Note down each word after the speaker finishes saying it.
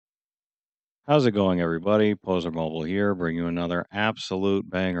How's it going, everybody? Pozermobil here, bring you another absolute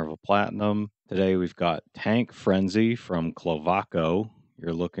banger of a platinum. Today we've got Tank Frenzy from Clovaco.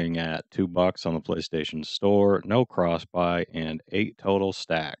 You're looking at $2 on the PlayStation Store, no cross-buy, and 8 total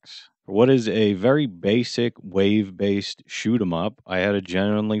stacks. For what is a very basic wave-based shoot 'em up, I had a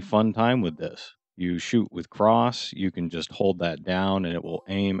genuinely fun time with this. You shoot with cross, you can just hold that down and it will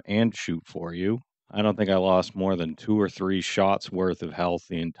aim and shoot for you. I don't think I lost more than 2 or 3 shots worth of health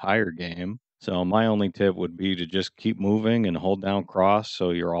the entire game. So my only tip would be to just keep moving and hold down cross so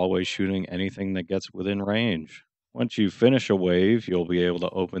you're always shooting anything that gets within range. Once you finish a wave, you'll be able to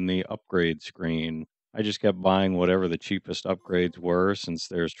open the upgrade screen. I just kept buying whatever the cheapest upgrades were since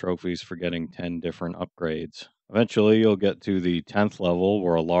there's trophies for getting 10 different upgrades. Eventually, you'll get to the 10th level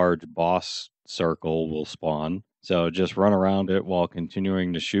where a large boss circle will spawn. So just run around it while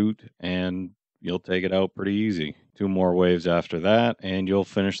continuing to shoot and you'll take it out pretty easy. 2 more waves after that, and you'll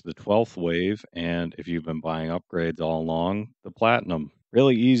finish the 12th wave. And if you've been buying upgrades all along, the platinum.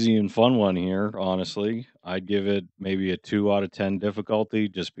 Really easy and fun one here, honestly. I'd give it maybe a 2 out of 10 difficulty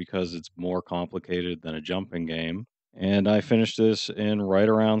just because it's more complicated than a jumping game. And I finished this in right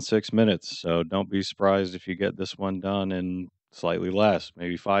around 6 minutes. So don't be surprised if you get this one done in slightly less,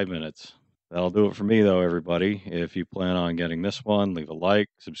 maybe 5 minutes. That'll do it for me, though, everybody. If you plan on getting this one, leave a like,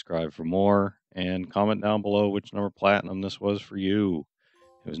 subscribe for more, and comment down below which number platinum this was for you.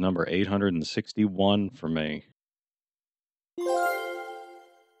 It was number 861 for me.